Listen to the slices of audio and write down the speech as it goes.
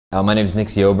My name is Nick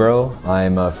Ziobro.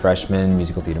 I'm a freshman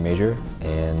musical theater major,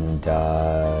 and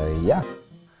yeah.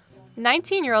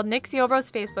 19-year-old Nick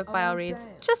Ziobro's Facebook bio reads,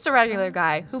 "Just a regular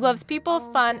guy who loves people,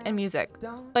 fun, and music."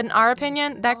 But in our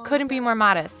opinion, that couldn't be more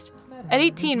modest. At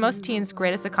 18, most teens'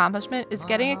 greatest accomplishment is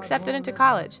getting accepted into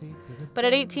college. But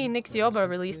at 18, Nick Ziobro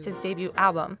released his debut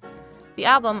album. The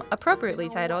album, appropriately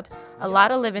titled A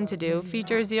Lot of Livin' to Do,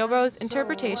 features Ziobro's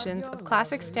interpretations of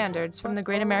classic standards from the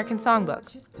Great American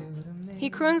Songbook. He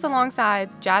croons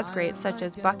alongside jazz greats such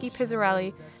as Bucky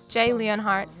Pizzarelli, Jay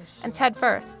Leonhardt, and Ted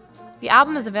Firth. The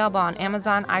album is available on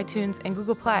Amazon, iTunes, and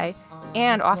Google Play,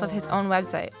 and off of his own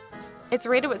website. It's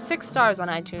rated with 6 stars on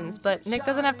iTunes, but Nick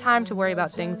doesn't have time to worry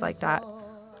about things like that.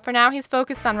 For now, he's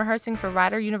focused on rehearsing for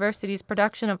Rider University's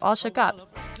production of All Shook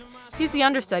Up. He's the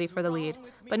understudy for the lead,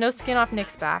 but no skin off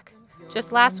Nick's back.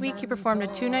 Just last week, he performed a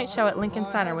 2-night show at Lincoln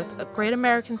Center with a Great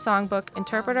American Songbook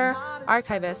interpreter,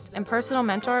 archivist, and personal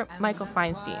mentor, Michael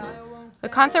Feinstein. The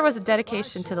concert was a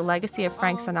dedication to the legacy of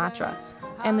Frank Sinatra,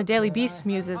 and the Daily Beast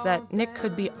muses that Nick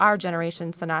could be our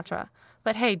generation's Sinatra.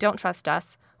 But hey, don't trust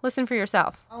us. Listen for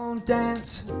yourself. I won't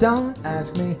dance, don't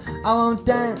ask me, I won't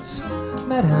dance,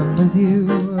 madam, with you.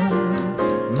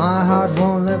 My heart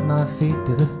won't let my feet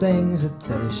do the things that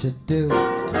they should do.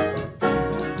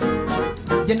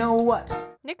 You know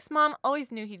what? Nick's mom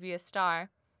always knew he'd be a star.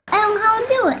 I don't know how to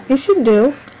do it. Yes, you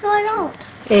do. No, I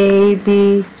don't. A,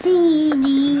 B, C,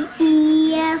 D,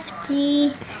 E, F,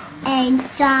 G,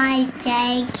 H, I,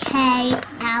 J, K,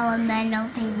 L, M, N, O,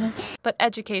 P. But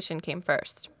education came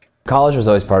first. College was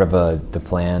always part of the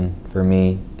plan for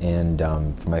me and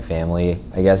for my family,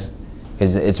 I guess,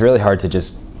 because it's really hard to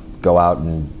just go out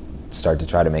and start to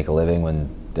try to make a living when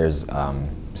there's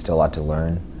still a lot to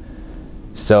learn.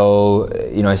 So,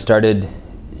 you know, I started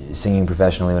singing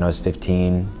professionally when I was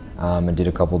 15. I did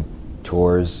a couple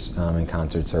tours and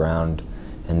concerts around,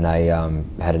 and I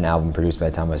had an album produced by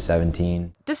the time I was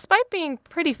 17. Despite being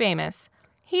pretty famous,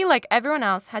 he, like everyone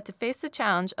else, had to face the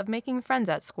challenge of making friends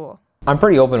at school. I'm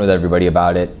pretty open with everybody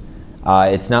about it.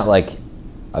 It's not like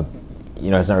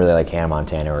it's not really like Hannah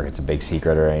Montana where it's a big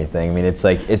secret or anything. I mean, it's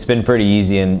like, it's been pretty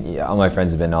easy, and all my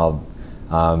friends have been all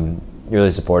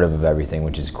really supportive of everything,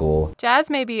 which is cool. Jazz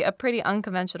may be a pretty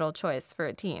unconventional choice for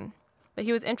a teen, but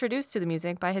he was introduced to the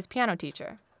music by his piano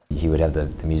teacher. He would have the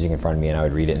music in front of me, and I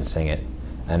would read it and sing it,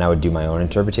 and I would do my own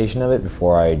interpretation of it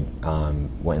before I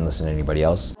went and listened to anybody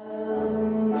else.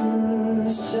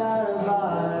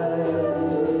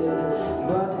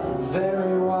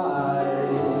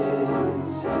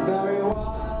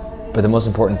 But the most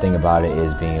important thing about it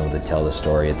is being able to tell the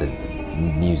story of the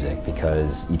music,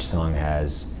 because each song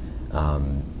has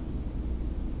an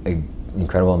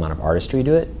incredible amount of artistry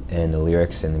to it, and the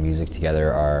lyrics and the music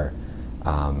together are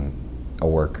a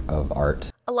work of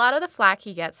art. A lot of the flack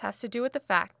he gets has to do with the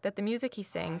fact that the music he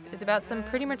sings is about some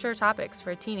pretty mature topics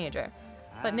for a teenager,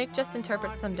 but Nick just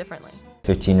interprets them differently.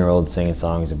 15-year-old singing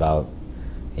songs about,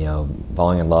 you know,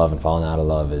 falling in love and falling out of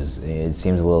love it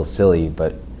seems a little silly,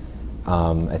 but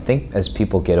I think as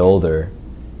people get older,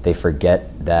 they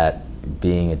forget that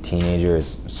being a teenager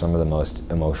is some of the most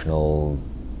emotional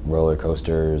roller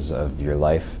coasters of your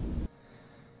life.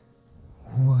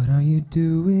 What are you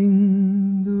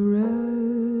doing the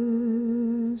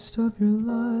rest of your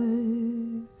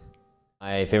life?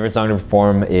 My favorite song to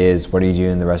perform is What Are You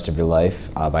Doing the Rest of Your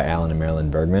Life by Alan and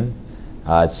Marilyn Bergman.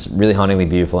 It's really hauntingly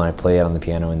beautiful, and I play it on the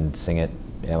piano and sing it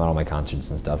at all my concerts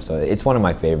and stuff, so it's one of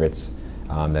my favorites.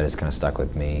 That has kind of stuck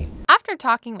with me. After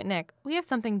talking with Nick, we have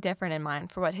something different in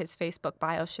mind for what his Facebook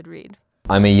bio should read.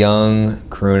 I'm a young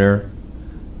crooner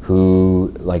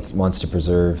who wants to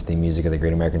preserve the music of the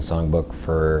Great American Songbook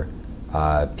for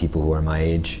people who are my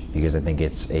age, because I think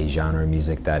it's a genre of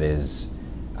music that is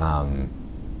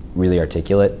really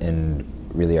articulate and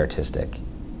really artistic.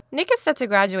 Nick is set to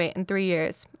graduate in 3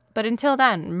 years, but until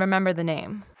then, remember the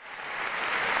name.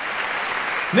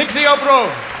 Nick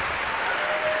Ziobro.